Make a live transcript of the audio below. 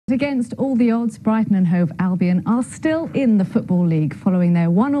Against all the odds, Brighton and Hove Albion are still in the Football League following their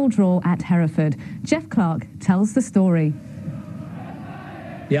 1-1 draw at Hereford. Geoff tells the story.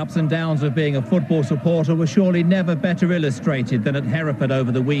 The ups and downs of being a football supporter were surely never better illustrated than at Hereford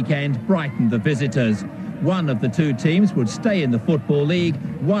over the weekend. Brighton, the visitors. One of the two teams would stay in the Football League.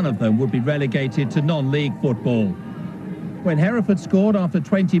 One of them would be relegated to non-league football. When Hereford scored after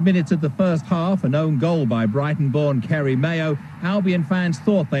 20 minutes of the first half, an own goal by Brighton-born Kerry Mayo, Albion fans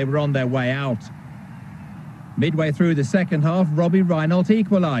thought they were on their way out. Midway through the second half, Robbie Reynolds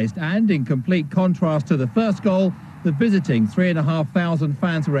equalised, and in complete contrast to the first goal, the visiting 3,500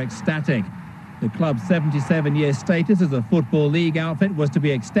 fans were ecstatic. The club's 77-year status as a Football League outfit was to be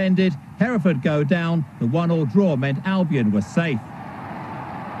extended. Hereford go down. The 1-1 draw meant Albion was safe.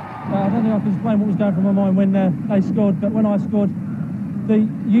 I don't think I can explain what was going through my mind when they scored, but when I scored, the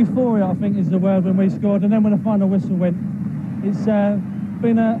euphoria, I think, is the word when we scored, and then when the final whistle went. It's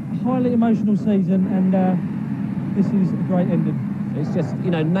been a highly emotional season, and this is a great ending. It's just,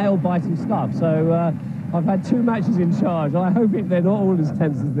 nail-biting stuff. So I've had 2 matches in charge. I hope they're not all as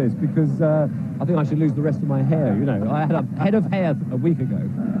tense as this, because I think I should lose the rest of my hair. I had a head of hair a week ago.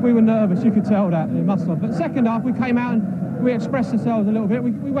 We were nervous, you could tell that, it must have. But second half, we came out and we expressed ourselves a little bit.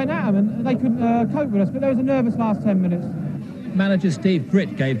 We went at them and they couldn't cope with us, but there was a nervous last 10 minutes. Manager Steve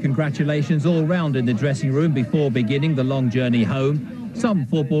Britt gave congratulations all round in the dressing room before beginning the long journey home. Some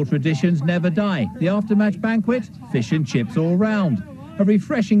football traditions never die. The after-match banquet, fish and chips all round. A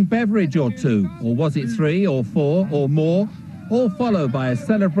refreshing beverage or 2, or was it 3 or 4 or more? All followed by a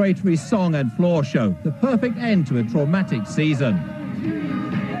celebratory song and floor show, the perfect end to a traumatic season.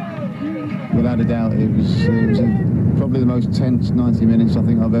 Without a doubt, it was probably the most tense 90 minutes I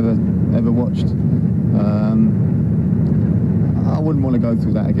think I've ever watched. I wouldn't want to go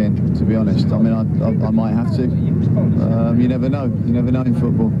through that again, to be honest. I mean, I might have to. You never know. You never know in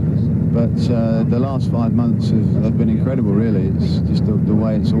football. But the last 5 months have been incredible, really. It's just the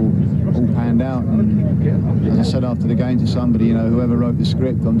way it's all panned out. And as I said after the game to somebody, whoever wrote the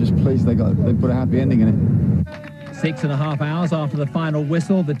script, I'm just pleased they put a happy ending in it. 6.5 hours after the final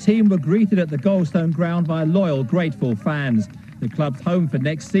whistle, the team were greeted at the Goldstone ground by loyal, grateful fans. The club's home for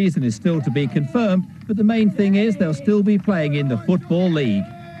next season is still to be confirmed, but the main thing is they'll still be playing in the Football League.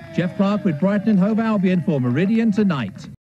 Geoff with Brighton and Hove Albion for Meridian Tonight.